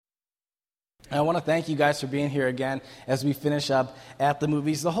And I want to thank you guys for being here again as we finish up at the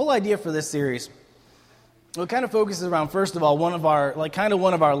movies. The whole idea for this series, well, it kind of focuses around, first of all, one of our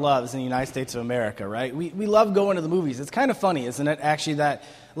loves in the United States of America, right? We love going to the movies. It's kind of funny, isn't it, actually, that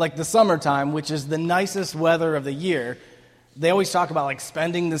like the summertime, which is the nicest weather of the year, they always talk about like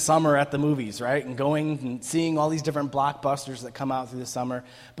spending the summer at the movies, right? And going and seeing all these different blockbusters that come out through the summer.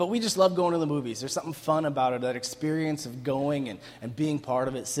 But we just love going to the movies. There's something fun about it, that experience of going and being part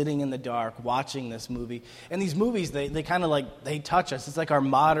of it, sitting in the dark, watching this movie. And these movies, they kind of like, they touch us. It's like our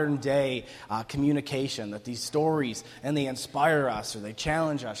modern day communication, that these stories, and they inspire us, or they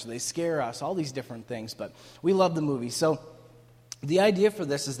challenge us, or they scare us, all these different things. But we love the movies. So the idea for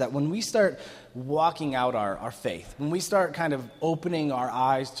this is that when we start walking out our faith, when we start kind of opening our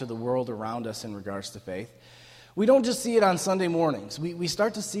eyes to the world around us in regards to faith, we don't just see it on Sunday mornings. We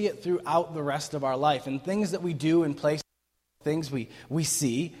start to see it throughout the rest of our life. And things that we do in places, things we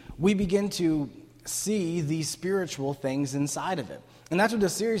see, we begin to see these spiritual things inside of it. And that's what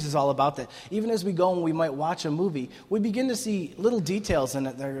this series is all about, that even as we go and we might watch a movie, we begin to see little details in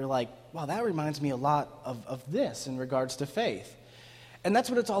it that are like, wow, that reminds me a lot of this in regards to faith. And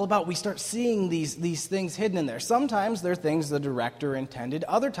that's what it's all about. We start seeing these things hidden in there. Sometimes they're things the director intended.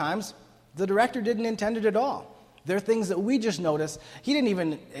 Other times, the director didn't intend it at all. They're things that we just notice. He didn't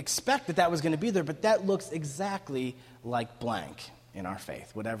even expect that was going to be there, but that looks exactly like blank in our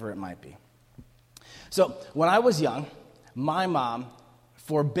faith, whatever it might be. So when I was young, my mom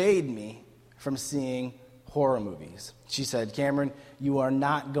forbade me from seeing horror movies. She said, Cameron, you are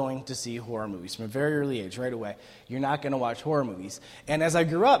not going to see horror movies. From a very early age, right away, you're not going to watch horror movies. And as I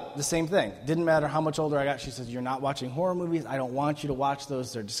grew up, the same thing. Didn't matter how much older I got, she said, you're not watching horror movies. I don't want you to watch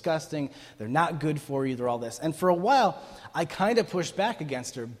those. They're disgusting. They're not good for you. They're all this. And for a while, I kind of pushed back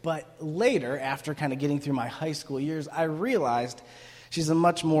against her. But later, after kind of getting through my high school years, I realized she's a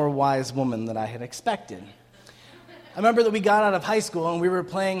much more wise woman than I had expected. I remember that we got out of high school and we were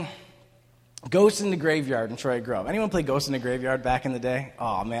playing Ghost in the Graveyard in Troy Grove. Anyone play Ghost in the Graveyard back in the day?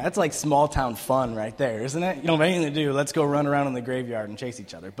 Oh, man, that's like small town fun right there, isn't it? You don't have anything to do. Let's go run around in the graveyard and chase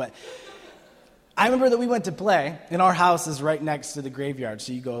each other. But I remember that we went to play, and our house is right next to the graveyard,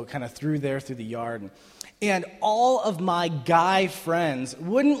 so you go kind of through there, through the yard. And all of my guy friends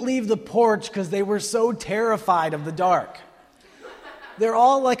wouldn't leave the porch because they were so terrified of the dark. They're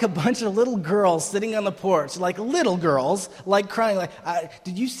all like a bunch of little girls sitting on the porch, like little girls, like crying, like,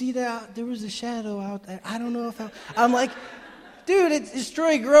 did you see that? There was a shadow out there. I don't know if I'm like, dude, it's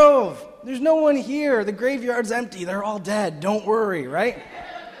Troy Grove. There's no one here. The graveyard's empty. They're all dead. Don't worry, right?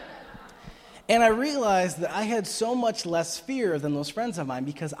 And I realized that I had so much less fear than those friends of mine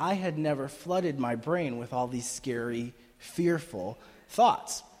because I had never flooded my brain with all these scary, fearful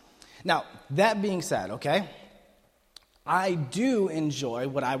thoughts. Now, that being said, okay, I do enjoy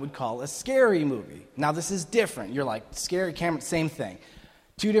what I would call a scary movie. Now, this is different. You're like, scary, Cameron, same thing.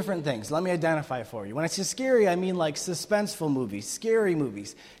 Two different things. Let me identify it for you. When I say scary, I mean like suspenseful movies, scary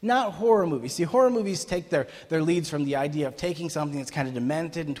movies, not horror movies. See, horror movies take their leads from the idea of taking something that's kind of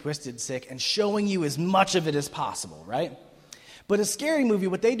demented and twisted, sick, and showing you as much of it as possible, right? But a scary movie,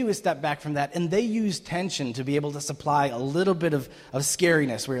 what they do is step back from that, and they use tension to be able to supply a little bit of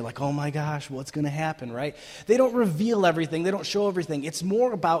scariness, where you're like, oh my gosh, what's going to happen, right? They don't reveal everything. They don't show everything. It's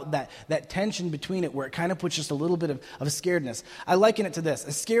more about that tension between it, where it kind of puts just a little bit of scaredness. I liken it to this.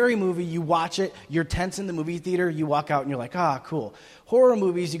 A scary movie, you watch it, you're tense in the movie theater, you walk out and you're like, cool. Horror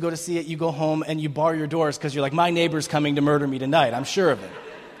movies, you go to see it, you go home, and you bar your doors because you're like, my neighbor's coming to murder me tonight. I'm sure of it.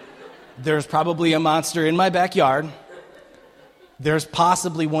 There's probably a monster in my backyard. There's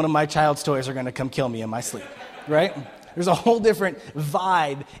possibly one of my child's toys are going to come kill me in my sleep, right? There's a whole different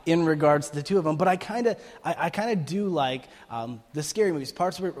vibe in regards to the two of them. But I kind of do like the scary movies.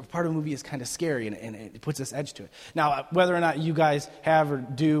 Part of a movie is kind of scary, and it puts this edge to it. Now, whether or not you guys have or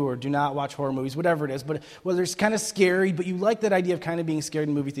do not watch horror movies, whatever it is, but whether it's kind of scary, but you like that idea of kind of being scared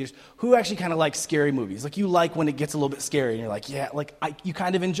in movie theaters, who actually kind of likes scary movies? Like, you like when it gets a little bit scary, and you're like, yeah, like you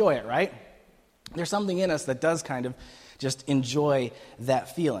kind of enjoy it, right? There's something in us that does kind of just enjoy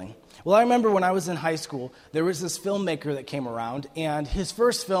that feeling. Well, I remember when I was in high school, there was this filmmaker that came around, and his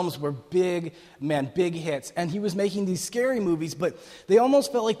first films were big hits, and he was making these scary movies, but they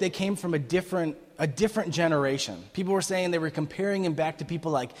almost felt like they came from a different generation. People were saying they were comparing him back to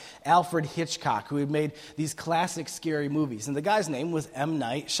people like Alfred Hitchcock, who had made these classic scary movies, and the guy's name was M.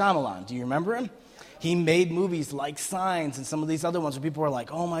 Night Shyamalan. Do you remember him? He made movies like Signs and some of these other ones where people were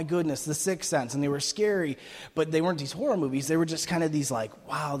like, oh my goodness, The Sixth Sense, and they were scary, but they weren't these horror movies. They were just kind of these like,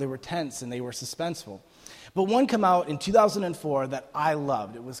 wow, they were tense and they were suspenseful. But one came out in 2004 that I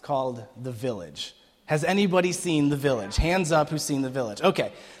loved. It was called The Village. Has anybody seen The Village? Hands up who's seen The Village.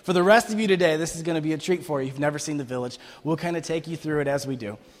 Okay, for the rest of you today, this is going to be a treat for you. If you've never seen The Village, we'll kind of take you through it as we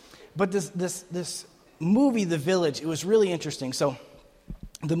do. But this movie, The Village, it was really interesting. So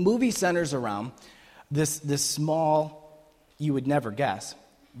the movie centers around this small, you would never guess,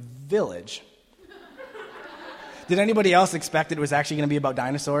 village. Did anybody else expect it was actually going to be about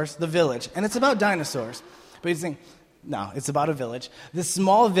dinosaurs? The Village. And it's about dinosaurs. But you think, no, it's about a village. This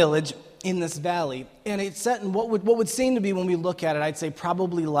small village in this valley, and it's set in what would seem to be, when we look at it, I'd say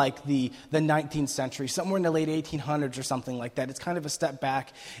probably like the 19th century, somewhere in the late 1800s or something like that. It's kind of a step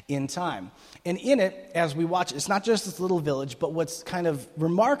back in time. And in it, as we watch, it's not just this little village, but what's kind of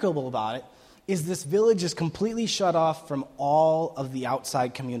remarkable about it is this village is completely shut off from all of the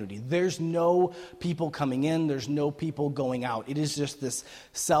outside community. There's no people coming in. There's no people going out. It is just this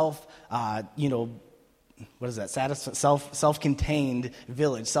self-contained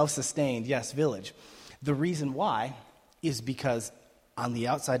village, self-sustained, village. The reason why is because on the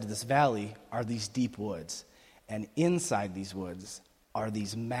outside of this valley are these deep woods, and inside these woods are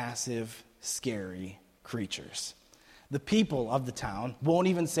these massive, scary creatures. The people of the town won't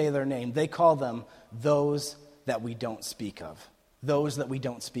even say their name. They call them those that we don't speak of. Those that we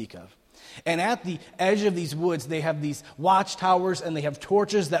don't speak of. And at the edge of these woods, they have these watchtowers and they have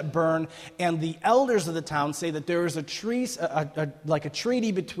torches that burn. And the elders of the town say that there is a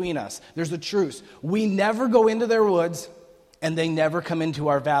treaty between us. There's a truce. We never go into their woods, and they never come into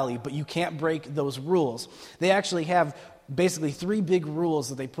our valley. But you can't break those rules. They actually have basically 3 big rules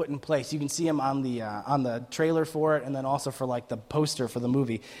that they put in place. You can see them on the trailer for it, and then also for like the poster for the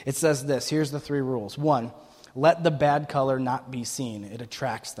movie. It says this. Here's the 3 rules. 1, let the bad color not be seen. It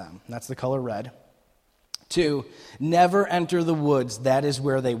attracts them. That's the color red. 2, never enter the woods. That is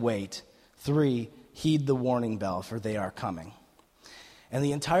where they wait. 3, heed the warning bell, for they are coming. And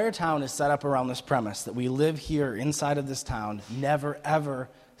the entire town is set up around this premise that we live here inside of this town, never, ever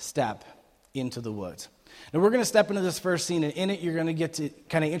step into the woods. Now, we're going to step into this first scene, and in it, you're going to get to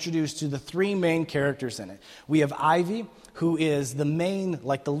kind of introduced to the 3 main characters in it. We have Ivy, who is the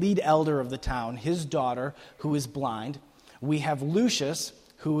lead elder of the town, his daughter, who is blind. We have Lucius,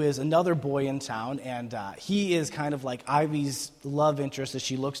 who is another boy in town, and he is kind of like Ivy's love interest as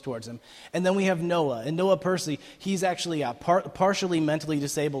she looks towards him. And then we have Noah, and Noah Percy, he's actually partially mentally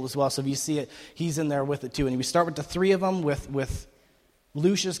disabled as well, so if you see it, he's in there with it too. And we start with the 3 of them, with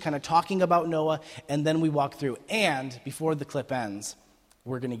Lucius kind of talking about Noah, and then we walk through. And before the clip ends,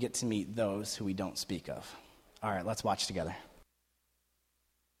 we're going to get to meet those who we don't speak of. All right, let's watch together.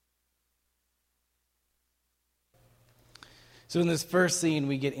 So in this first scene,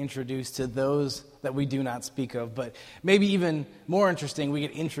 we get introduced to those that we do not speak of, but maybe even more interesting, we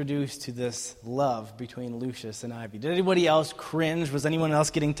get introduced to this love between Lucius and Ivy. Did anybody else cringe? Was anyone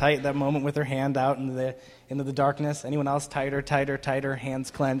else getting tight at that moment with her hand out into the darkness? Anyone else tighter,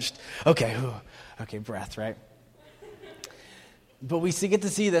 hands clenched? Okay, breath, right? But we get to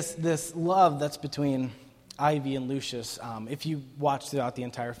see this love that's between Ivy and Lucius. If you watch throughout the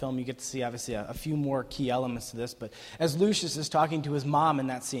entire film, you get to see, obviously, a few more key elements to this. But as Lucius is talking to his mom in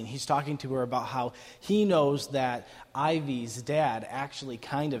that scene, he's talking to her about how he knows that Ivy's dad actually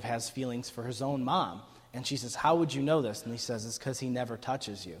kind of has feelings for his own mom. And she says, how would you know this? And he says, it's because he never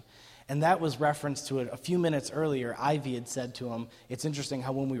touches you. And that was reference to it a few minutes earlier. Ivy had said to him, it's interesting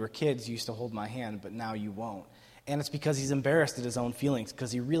how when we were kids, you used to hold my hand, but now you won't. And it's because he's embarrassed at his own feelings,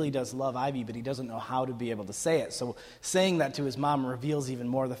 because he really does love Ivy, but he doesn't know how to be able to say it. So saying that to his mom reveals even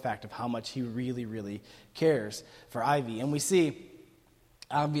more the fact of how much he really, really cares for Ivy. And we see,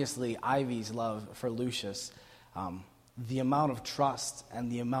 obviously, Ivy's love for Lucius, the amount of trust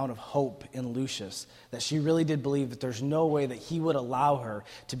and the amount of hope in Lucius, that she really did believe that there's no way that he would allow her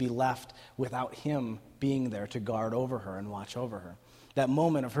to be left without him being there to guard over her and watch over her. That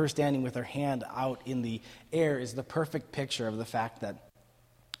moment of her standing with her hand out in the air is the perfect picture of the fact that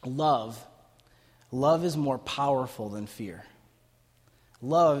love is more powerful than fear.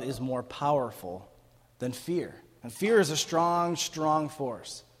 Love is more powerful than fear. And fear is a strong, strong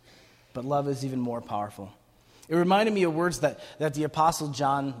force. But love is even more powerful. It reminded me of words that the Apostle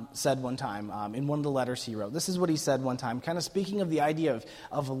John said one time in one of the letters he wrote. This is what he said one time, kind of speaking of the idea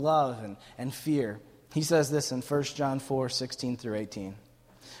of love and fear. He says this in 1 John 4:16-18.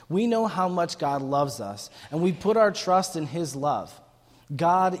 We know how much God loves us, and we put our trust in his love.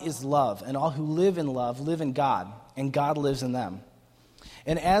 God is love, and all who live in love live in God, and God lives in them.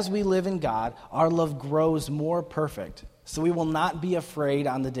 And as we live in God, our love grows more perfect, so we will not be afraid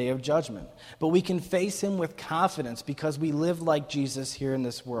on the day of judgment. But we can face him with confidence because we live like Jesus here in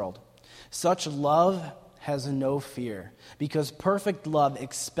this world. Such love has no fear, because perfect love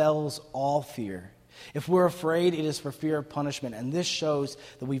expels all fear. If we're afraid, it is for fear of punishment, and this shows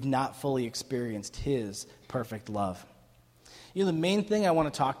that we've not fully experienced his perfect love. You know, the main thing I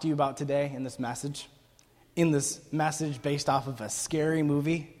want to talk to you about today in this message based off of a scary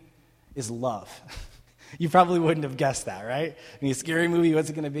movie, is love. You probably wouldn't have guessed that, right? I mean, a scary movie, what's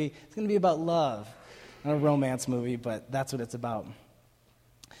it going to be? It's going to be about love. Not a romance movie, but that's what it's about.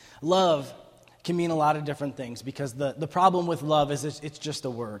 Love can mean a lot of different things, because the problem with love is it's just a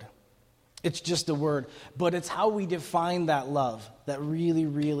word. It's just a word, but it's how we define that love that really,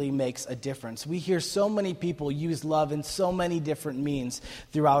 really makes a difference. We hear so many people use love in so many different means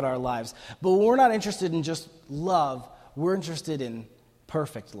throughout our lives, but we're not interested in just love. We're interested in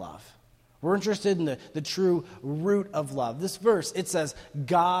perfect love. We're interested in the true root of love. This verse, it says,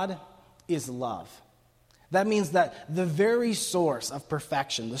 God is love. That means that the very source of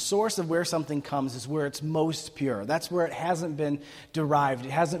perfection, the source of where something comes, is where it's most pure. That's where it hasn't been derived.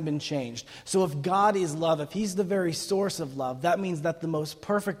 It hasn't been changed. So if God is love, if he's the very source of love, that means that the most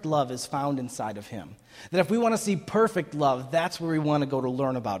perfect love is found inside of him. That if we want to see perfect love, that's where we want to go to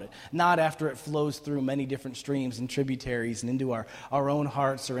learn about it, not after it flows through many different streams and tributaries and into our own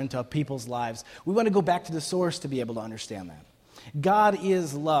hearts or into people's lives. We want to go back to the source to be able to understand that. God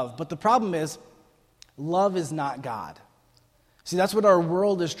is love, but the problem is, love is not God. See, that's what our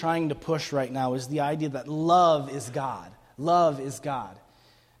world is trying to push right now, is the idea that love is God. Love is God.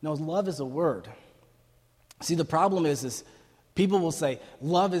 No, love is a word. See, the problem is people will say,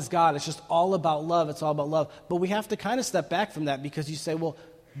 love is God. It's just all about love. It's all about love. But we have to kind of step back from that, because you say, well,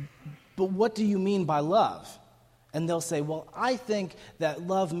 but what do you mean by love? And they'll say, well, I think that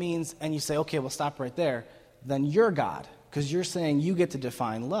love means, and you say, okay, well, stop right there. Then you're God, because you're saying you get to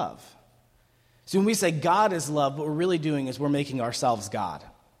define love. So when we say God is love, what we're really doing is we're making ourselves God,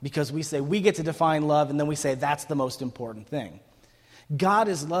 because we say we get to define love, and then we say that's the most important thing. God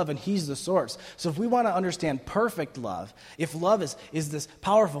is love, and he's the source. So if we want to understand perfect love, if love is this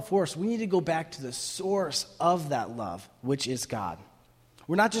powerful force, we need to go back to the source of that love, which is God.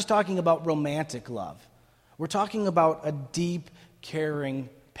 We're not just talking about romantic love. We're talking about a deep, caring,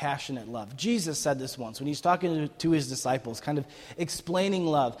 passionate love. Jesus said this once when he's talking to his disciples, kind of explaining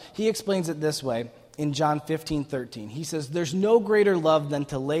love. He explains it this way in John 15:13. He says, "There's no greater love than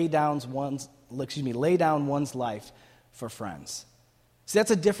to lay down one's life for friends." See,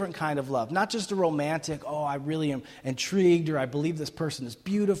 that's a different kind of love. Not just a romantic, oh, I really am intrigued, or I believe this person is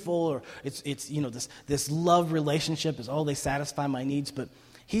beautiful, or it's this love relationship is, oh, they satisfy my needs. But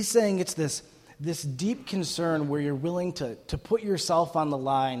he's saying it's this deep concern where you're willing to put yourself on the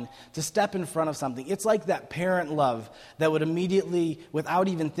line, to step in front of something. It's like that parent love that would immediately, without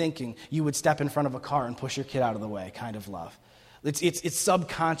even thinking, you would step in front of a car and push your kid out of the way kind of love. It's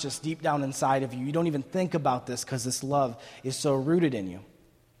subconscious deep down inside of you. You don't even think about this because this love is so rooted in you.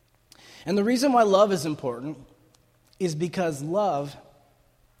 And the reason why love is important is because love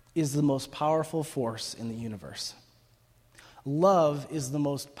is the most powerful force in the universe. Love is the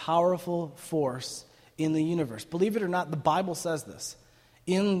most powerful force in the universe. Believe it or not, the Bible says this.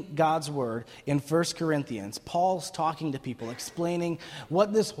 In God's Word, in 1 Corinthians, Paul's talking to people, explaining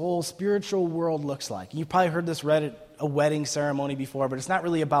what this whole spiritual world looks like. You've probably heard this read at a wedding ceremony before, but it's not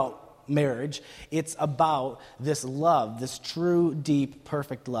really about marriage. It's about this love, this true, deep,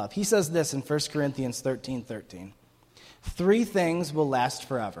 perfect love. He says this in 1 Corinthians 13:13. 3 things will last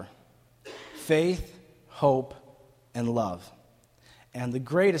forever: faith, hope, and love. And the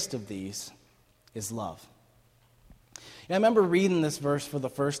greatest of these is love. I remember reading this verse for the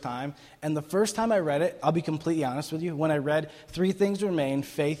first time, and the first time I read it, I'll be completely honest with you, when I read 3 things remain,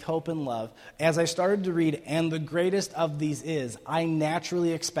 faith, hope, and love, as I started to read, and the greatest of these is, I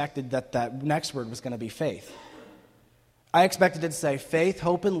naturally expected that next word was going to be faith. I expected it to say faith,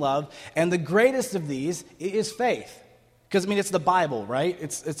 hope, and love, and the greatest of these is faith. Because, it's the Bible, right?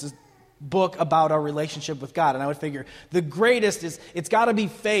 It's a book about our relationship with God, and I would figure the greatest is, it's got to be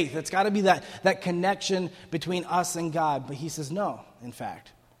faith. It's got to be that connection between us and God. But he says no, in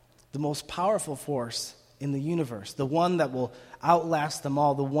fact. The most powerful force in the universe, the one that will outlast them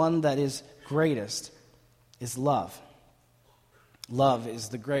all, the one that is greatest, is love. Love is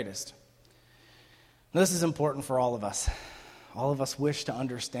the greatest. Now, this is important for all of us. All of us wish to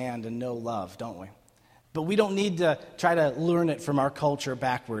understand and know love, don't we? But we don't need to try to learn it from our culture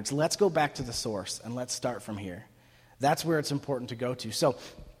backwards. Let's go back to the source, and let's start from here. That's where it's important to go to. So,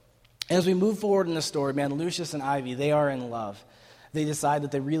 as we move forward in the story, Lucius and Ivy, they are in love. They decide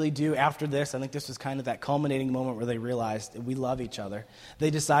that they really do. After this, I think this was kind of that culminating moment where they realized that we love each other. They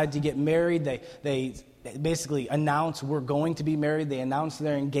decide to get married. They basically announce we're going to be married. They announce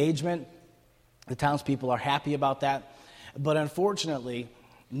their engagement. The townspeople are happy about that. But unfortunately,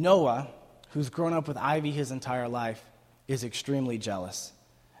 Noah, who's grown up with ivy his entire life, is extremely jealous.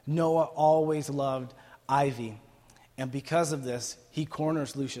 Noah always loved ivy, and because of this, he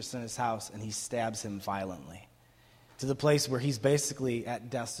corners Lucius in his house and he stabs him violently to the place where he's basically at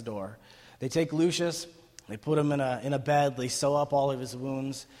death's door. They take Lucius, they put him in a bed, they sew up all of his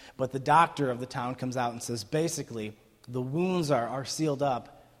wounds, but the doctor of the town comes out and says, basically, the wounds are sealed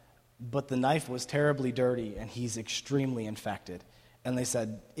up, but the knife was terribly dirty and he's extremely infected. And they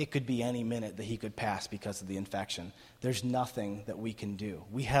said it could be any minute that he could pass because of the infection. There's nothing that we can do.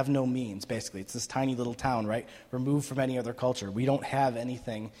 We have no means, basically. It's this tiny little town, right? Removed from any other culture. We don't have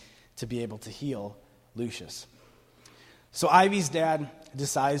anything to be able to heal Lucius. So Ivy's dad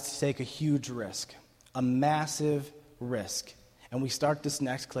decides to take a huge risk, a massive risk. And we start this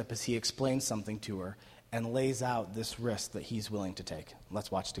next clip as he explains something to her and lays out this risk that he's willing to take.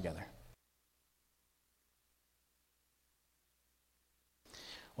 Let's watch together.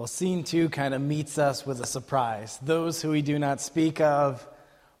 Well, scene 2 kind of meets us with a surprise. Those who we do not speak of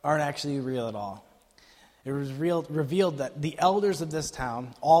aren't actually real at all. It was revealed that the elders of this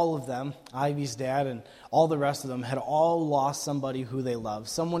town, all of them, Ivy's dad and all the rest of them, had all lost somebody who they loved.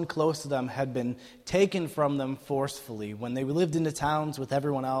 Someone close to them had been taken from them forcefully. When they lived in the towns with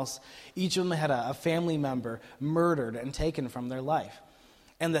everyone else, each of them had a family member murdered and taken from their life.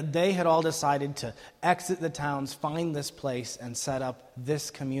 And that they had all decided to exit the towns, find this place, and set up this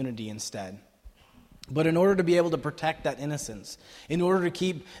community instead. But in order to be able to protect that innocence, in order to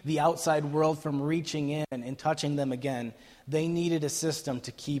keep the outside world from reaching in and touching them again, they needed a system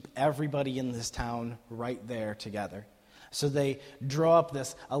to keep everybody in this town right there together. So they draw up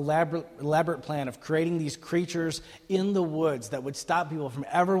this elaborate plan of creating these creatures in the woods that would stop people from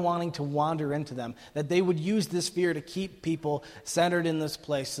ever wanting to wander into them, that they would use this fear to keep people centered in this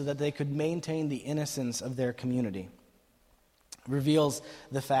place so that they could maintain the innocence of their community. It reveals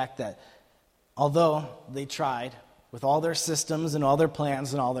the fact that although they tried with all their systems and all their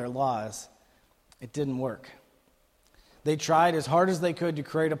plans and all their laws, it didn't work. They tried as hard as they could to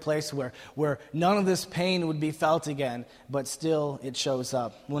create a place where none of this pain would be felt again, but still it shows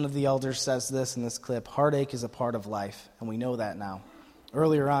up. One of the elders says this in this clip: heartache is a part of life, and we know that now.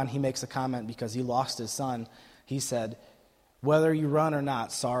 Earlier on, he makes a comment because he lost his son. He said, whether you run or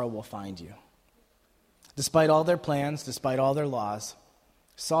not, sorrow will find you. Despite all their plans, despite all their laws,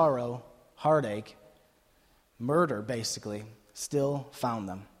 sorrow, heartache, murder, basically, still found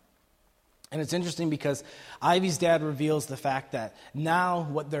them. And it's interesting because Ivy's dad reveals the fact that now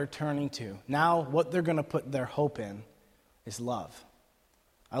what they're turning to, now what they're going to put their hope in is love.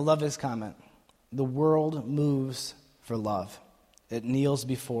 I love his comment. The world moves for love. It kneels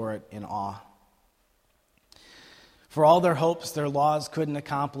before it in awe. For all their hopes their laws couldn't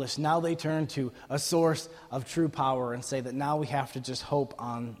accomplish, now they turn to a source of true power and say that now we have to just hope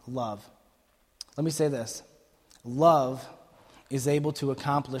on love. Let me say this. Love is able to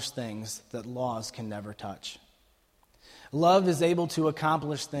accomplish things that laws can never touch. Love is able to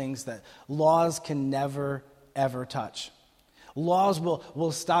accomplish things that laws can never, ever touch. Laws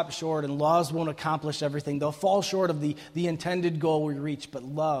will stop short, and laws won't accomplish everything. They'll fall short of the intended goal we reach, but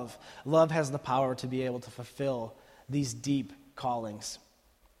love has the power to be able to fulfill these deep callings.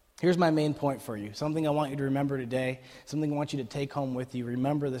 Here's my main point for you, something I want you to remember today, something I want you to take home with you.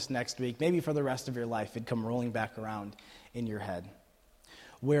 Remember this next week, maybe for the rest of your life, it'd come rolling back around in your head.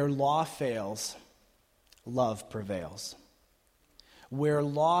 Where law fails, love prevails. Where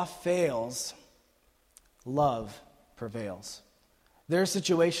law fails, love prevails. There are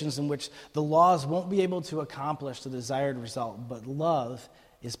situations in which the laws won't be able to accomplish the desired result, but love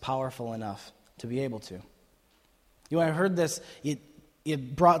is powerful enough to be able to. You know, I heard this,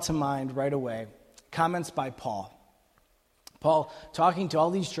 it brought to mind right away comments by Paul. Paul talking to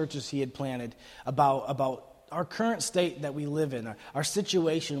all these churches he had planted about our current state that we live in, our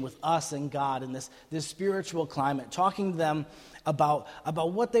situation with us and God in this spiritual climate, talking to them about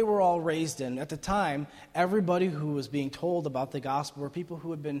what they were all raised in. At the time, everybody who was being told about the gospel were people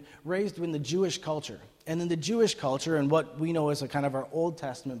who had been raised in the Jewish culture. And in the Jewish culture, and what we know as a kind of our Old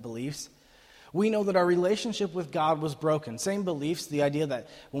Testament beliefs, we know that our relationship with God was broken. Same beliefs, the idea that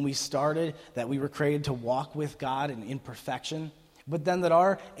when we started, that we were created to walk with God in perfection. But then that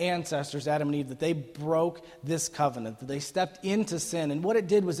our ancestors, Adam and Eve, that they broke this covenant, that they stepped into sin. And what it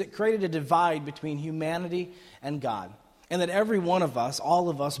did was it created a divide between humanity and God. And that every one of us, all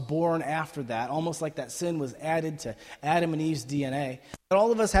of us born after that, almost like that sin was added to Adam and Eve's DNA, that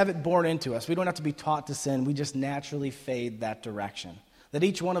all of us have it born into us. We don't have to be taught to sin. We just naturally fade that direction. That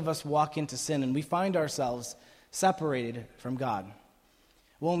each one of us walk into sin and we find ourselves separated from God.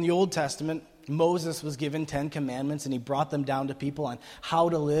 Well, in the Old Testament, Moses was given 10 commandments, and he brought them down to people on how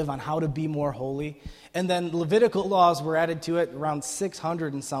to live, on how to be more holy. And then Levitical laws were added to it, around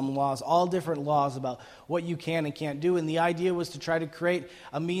 600 and some laws, all different laws about what you can and can't do. And the idea was to try to create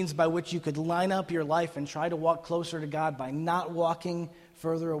a means by which you could line up your life and try to walk closer to God by not walking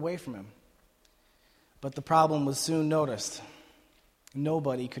further away from him. But the problem was soon noticed.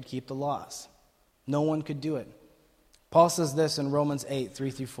 Nobody could keep the laws. No one could do it. Paul says this in Romans 8,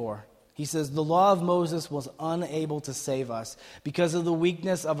 3-4. He says, the law of Moses was unable to save us because of the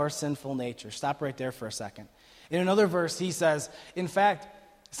weakness of our sinful nature. Stop right there for a second. In another verse, he says, in fact,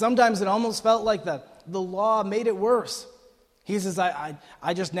 sometimes it almost felt like the law made it worse. He says, I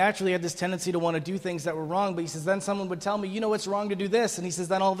just naturally had this tendency to want to do things that were wrong, but he says, then someone would tell me, it's wrong to do this. And he says,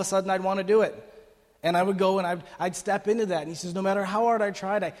 then all of a sudden I'd want to do it. And I would go and I'd step into that. And he says, no matter how hard I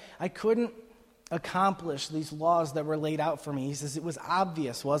tried, I couldn't accomplish these laws that were laid out for me. He says, it was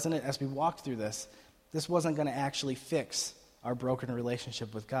obvious, wasn't it, as we walked through this wasn't going to actually fix our broken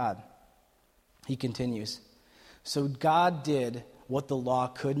relationship with God. He continues, so God did what the law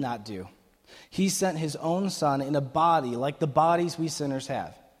could not do. He sent his own son in a body like the bodies we sinners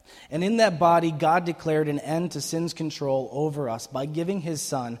have. And in that body, God declared an end to sin's control over us by giving his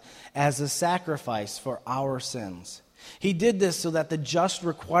son as a sacrifice for our sins. He did this so that the just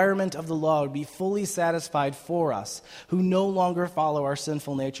requirement of the law would be fully satisfied for us, who no longer follow our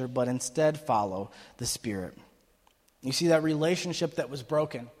sinful nature, but instead follow the Spirit. You see, that relationship that was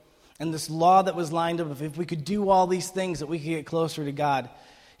broken, and this law that was lined up, if we could do all these things that we could get closer to God,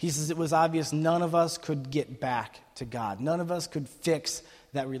 he says it was obvious none of us could get back to God. None of us could fix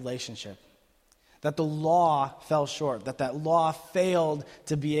that relationship. That the law fell short, that law failed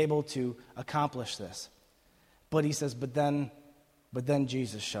to be able to accomplish this. But he says, but then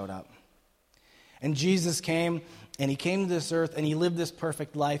Jesus showed up. And Jesus came, and he came to this earth, and he lived this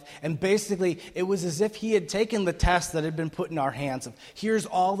perfect life. And basically, it was as if he had taken the test that had been put in our hands of, here's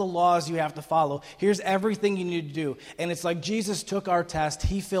all the laws you have to follow. Here's everything you need to do. And it's like Jesus took our test,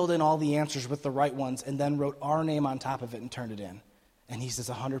 he filled in all the answers with the right ones, and then wrote our name on top of it and turned it in. And he says,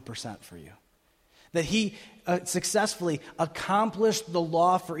 100% for you. That he successfully accomplished the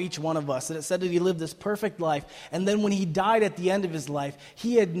law for each one of us. That it said that he lived this perfect life. And then when he died at the end of his life,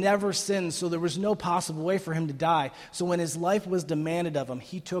 he had never sinned, so there was no possible way for him to die. So when his life was demanded of him,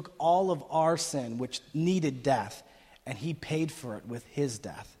 he took all of our sin, which needed death, and he paid for it with his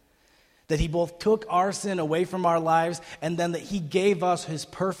death. That he both took our sin away from our lives, and then that he gave us his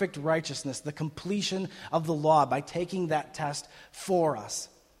perfect righteousness, the completion of the law, by taking that test for us.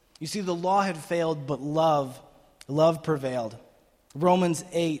 You see, the law had failed, but love prevailed. Romans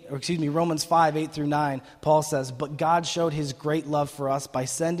 5, 8-9, Paul says, but God showed his great love for us by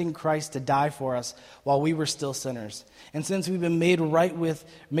sending Christ to die for us while we were still sinners. And since we've been made right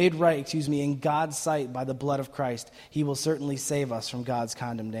in God's sight by the blood of Christ, he will certainly save us from God's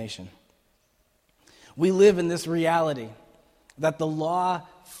condemnation. We live in this reality that the law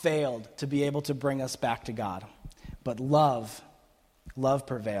failed to be able to bring us back to God, but love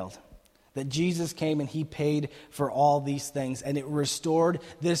prevailed. That Jesus came and he paid for all these things, and it restored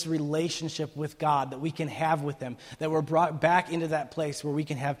this relationship with God that we can have with him, that we're brought back into that place where we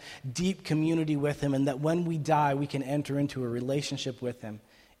can have deep community with him, and that when we die, we can enter into a relationship with him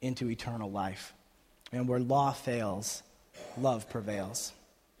into eternal life. And where law fails, love prevails.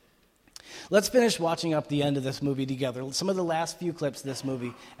 Let's finish watching up the end of this movie together, some of the last few clips of this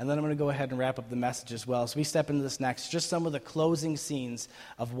movie, and then I'm going to go ahead and wrap up the message as well. So we step into this next, just some of the closing scenes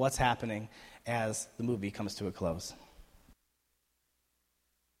of what's happening as the movie comes to a close.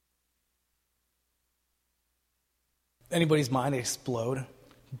 Anybody's mind explode?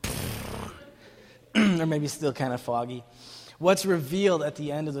 Or maybe still kind of foggy. What's revealed at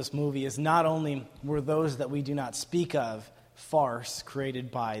the end of this movie is not only were those that we do not speak of farce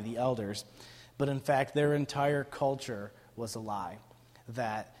created by the elders, but in fact their entire culture was a lie.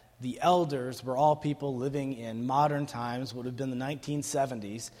 That the elders were all people living in modern times, would have been the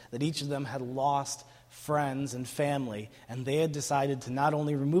 1970s, that each of them had lost friends and family, and they had decided to not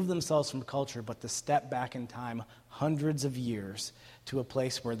only remove themselves from culture, but to step back in time hundreds of years to a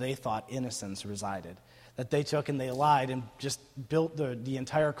place where they thought innocence resided. That they took and they lied and just built the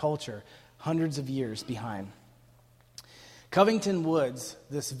entire culture hundreds of years behind. Covington Woods,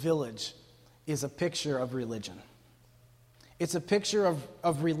 this village, is a picture of religion. It's a picture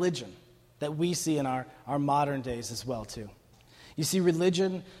of religion that we see in our modern days as well, too. You see,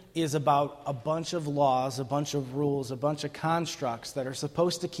 religion is about a bunch of laws, a bunch of rules, a bunch of constructs that are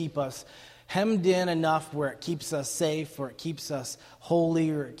supposed to keep us hemmed in enough where it keeps us safe, or it keeps us holy,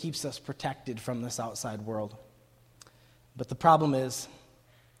 or it keeps us protected from this outside world. But the problem is,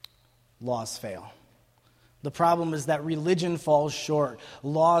 laws fail. The problem is that religion falls short.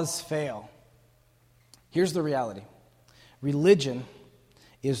 Laws fail. Here's the reality. Religion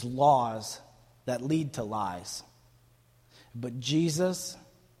is laws that lead to lies. But Jesus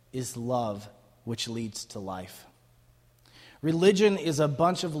is love, which leads to life. Religion is a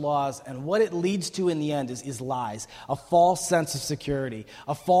bunch of laws, and what it leads to in the end is lies. A false sense of security,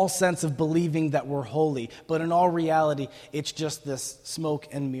 a false sense of believing that we're holy. But in all reality, it's just this smoke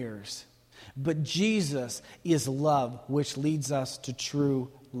and mirrors. But Jesus is love, which leads us to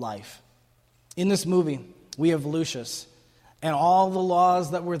true life. In this movie, we have Lucius, and all the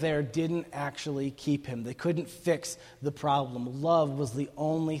laws that were there didn't actually keep him. They couldn't fix the problem. Love was the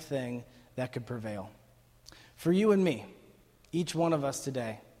only thing that could prevail. For you and me, each one of us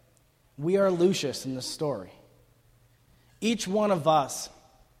today, we are Lucius in this story. Each one of us,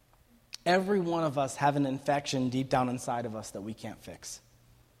 every one of us have an infection deep down inside of us that we can't fix.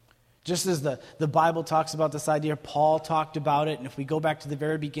 Just as the Bible talks about this idea, Paul talked about it, and if we go back to the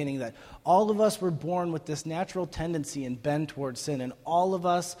very beginning, that all of us were born with this natural tendency and bend towards sin, and all of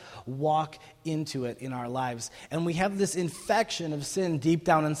us walk into it in our lives. And we have this infection of sin deep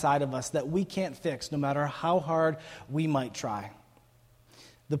down inside of us that we can't fix, no matter how hard we might try.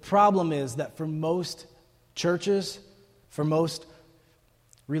 The problem is that for most churches, for most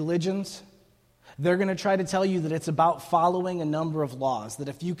religions, they're going to try to tell you that it's about following a number of laws, that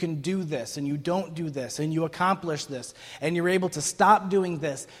if you can do this and you don't do this and you accomplish this and you're able to stop doing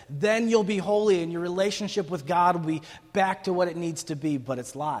this, then you'll be holy and your relationship with God will be back to what it needs to be. But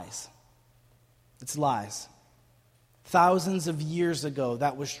it's lies. It's lies. Thousands of years ago,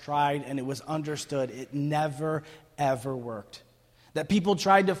 that was tried and it was understood. It never, ever worked. That people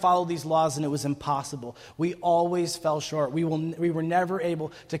tried to follow these laws and it was impossible. We always fell short. We were never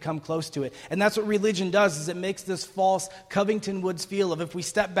able to come close to it. And that's what religion does, is it makes this false Covington Woods feel of if we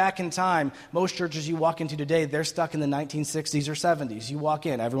step back in time, most churches you walk into today, they're stuck in the 1960s or 70s. You walk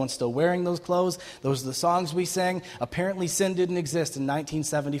in, everyone's still wearing those clothes. Those are the songs we sang. Apparently sin didn't exist in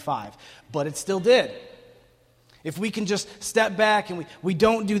 1975, but it still did. If we can just step back and we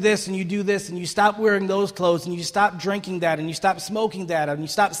don't do this and you do this and you stop wearing those clothes and you stop drinking that and you stop smoking that and you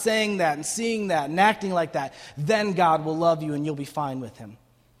stop saying that and seeing that and acting like that, then God will love you and you'll be fine with him.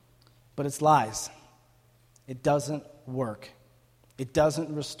 But it's lies. It doesn't work. It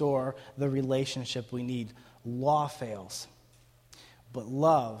doesn't restore the relationship we need. Law fails. But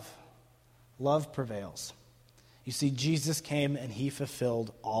love prevails. You see, Jesus came and he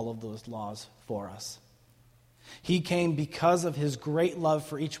fulfilled all of those laws for us. He came because of his great love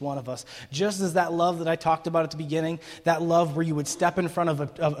for each one of us. Just as that love that I talked about at the beginning, that love where you would step in front of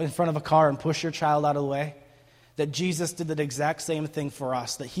a car and push your child out of the way, that Jesus did the exact same thing for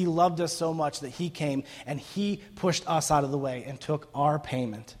us, that he loved us so much that he came and he pushed us out of the way and took our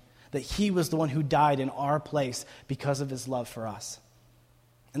payment, that he was the one who died in our place because of his love for us.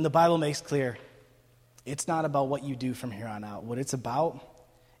 And the Bible makes clear, it's not about what you do from here on out. What it's about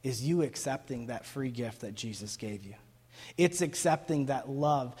is you accepting that free gift that Jesus gave you. It's accepting that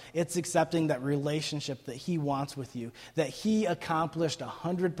love. It's accepting that relationship that he wants with you, that he accomplished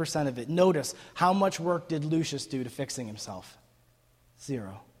 100% of it. Notice, how much work did Lucius do to fixing himself?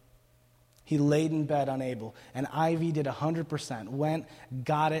 0. He laid in bed unable, and Ivy did 100%, went,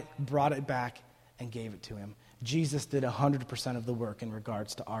 got it, brought it back, and gave it to him. Jesus did 100% of the work in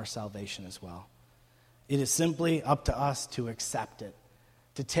regards to our salvation as well. It is simply up to us to accept it,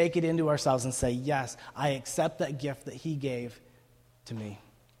 to take it into ourselves and say, yes, I accept that gift that he gave to me.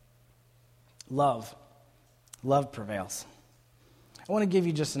 Love prevails. I want to give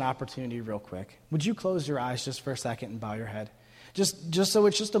you just an opportunity real quick. Would you close your eyes just for a second and bow your head? Just so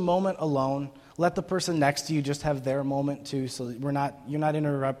it's just a moment alone. Let the person next to you just have their moment too, so that you're not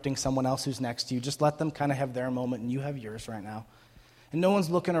interrupting someone else who's next to you. Just let them kind of have their moment and you have yours right now. And no one's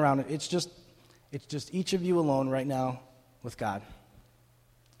looking around. It's just each of you alone right now with God.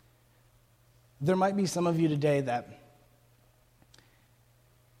 There might be some of you today that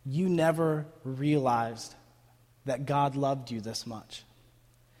you never realized that God loved you this much.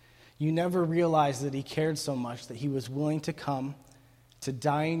 You never realized that he cared so much that he was willing to come to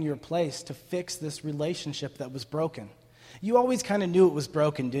die in your place to fix this relationship that was broken. You always kind of knew it was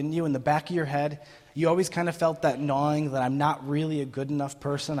broken, didn't you? In the back of your head, you always kind of felt that gnawing that I'm not really a good enough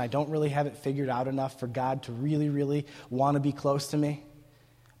person. I don't really have it figured out enough for God to really, really want to be close to me.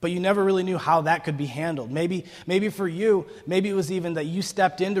 But you never really knew how that could be handled. Maybe for you, maybe it was even that you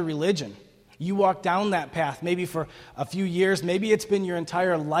stepped into religion. You walked down that path maybe for a few years. Maybe it's been your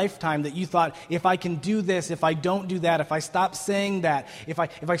entire lifetime that you thought, if I can do this, if I don't do that, if I stop saying that, if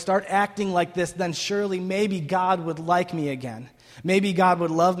I start acting like this, then surely maybe God would like me again. Maybe God would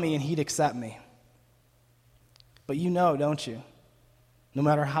love me and he'd accept me. But you know, don't you? No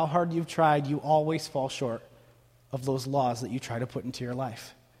matter how hard you've tried, you always fall short of those laws that you try to put into your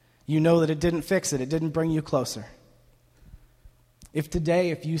life. You know that it didn't fix it. It didn't bring you closer.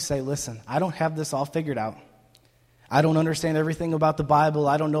 If you say, listen, I don't have this all figured out. I don't understand everything about the Bible.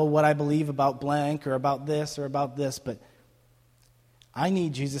 I don't know what I believe about blank or about this, but I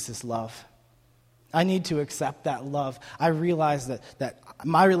need Jesus' love. I need to accept that love. I realize that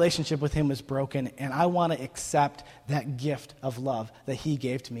my relationship with him is broken, and I want to accept that gift of love that he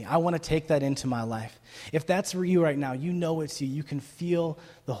gave to me. I want to take that into my life. If that's for you right now, you know it's you. You can feel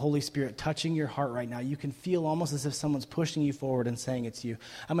the Holy Spirit touching your heart right now. You can feel almost as if someone's pushing you forward and saying it's you.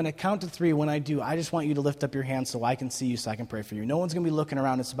 I'm going to count to 3. When I do, I just want you to lift up your hand so I can see you, so I can pray for you. No one's going to be looking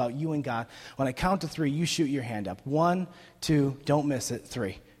around. It's about you and God. When I count to 3, you shoot your hand up. 1, 2, don't miss it,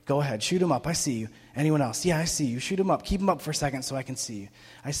 3. Go ahead, shoot them up. I see you. Anyone else? Yeah, I see you. Shoot them up. Keep them up for a second so I can see you.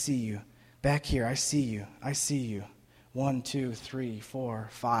 I see you. Back here, I see you. I see you. 1, 2, 3, 4,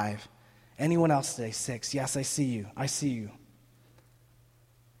 5. Anyone else today? 6. Yes, I see you. I see you.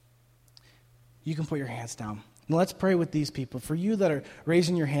 You can put your hands down. Now let's pray with these people. For you that are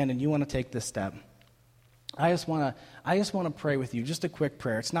raising your hand and you want to take this step, I just want to pray with you, just a quick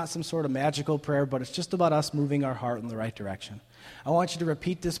prayer. It's not some sort of magical prayer, but it's just about us moving our heart in the right direction. I want you to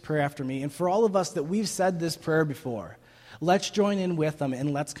repeat this prayer after me. And for all of us that we've said this prayer before, let's join in with them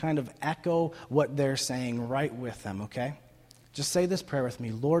and let's kind of echo what they're saying right with them, okay? Just say this prayer with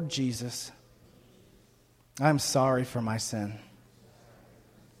me. Lord Jesus, I'm sorry for my sin.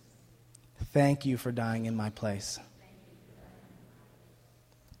 Thank you for dying in my place.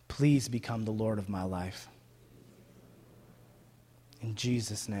 Please become the Lord of my life. In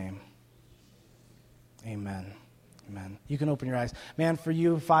Jesus' name, amen. Amen. You can open your eyes. Man, for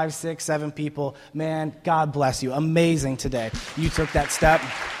you, 5, 6, 7 people, man, God bless you. Amazing today. You took that step.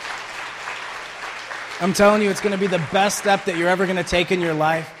 I'm telling you, it's going to be the best step that you're ever going to take in your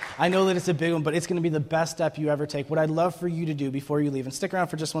life. I know that it's a big one, but it's going to be the best step you ever take. What I'd love for you to do before you leave, and stick around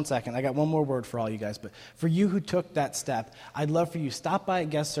for just 1 second. I got one more word for all you guys, but for you who took that step, I'd love for you to stop by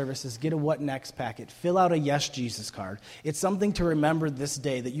at Guest Services, get a What Next packet, fill out a Yes Jesus card. It's something to remember this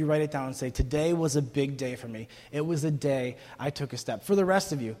day, that you write it down and say, today was a big day for me. It was a day I took a step. For the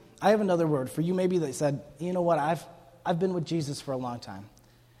rest of you, I have another word for you maybe that said, you know what, I've been with Jesus for a long time.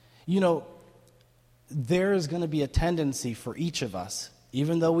 You know, there is going to be a tendency for each of us,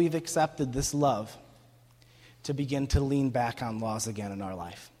 even though we've accepted this love, to begin to lean back on laws again in our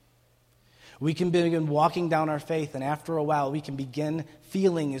life. We can begin walking down our faith, and after a while, we can begin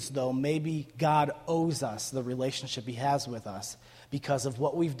feeling as though maybe God owes us the relationship he has with us because of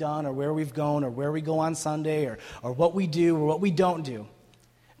what we've done or where we've gone or where we go on Sunday or what we do or what we don't do.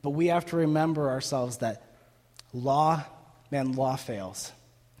 But we have to remember ourselves that law fails.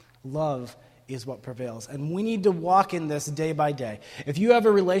 Love is what prevails. And we need to walk in this day by day. If you have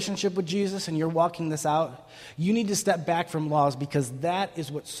a relationship with Jesus and you're walking this out, you need to step back from laws, because that is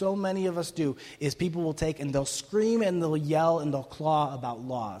what so many of us do, is people will take and they'll scream and they'll yell and they'll claw about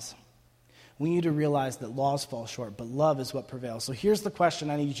laws. We need to realize that laws fall short, but love is what prevails. So here's the question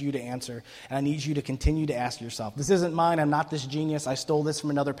I need you to answer, and I need you to continue to ask yourself. This isn't mine. I'm not this genius. I stole this from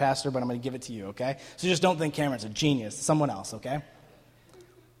another pastor, but I'm going to give it to you, okay? So just don't think Cameron's a genius. Someone else, okay?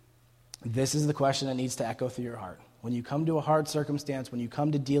 This is the question that needs to echo through your heart. When you come to a hard circumstance, when you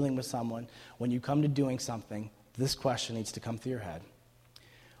come to dealing with someone, when you come to doing something, this question needs to come through your head.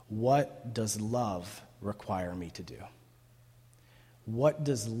 What does love require me to do? What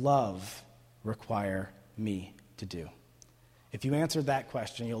does love require me to do? If you answer that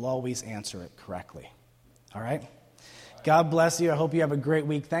question, you'll always answer it correctly. All right? God bless you. I hope you have a great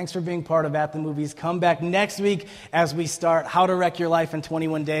week. Thanks for being part of At the Movies. Come back next week as we start How to Wreck Your Life in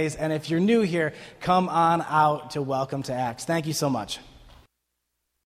 21 Days. And if you're new here, come on out to Welcome to Acts. Thank you so much.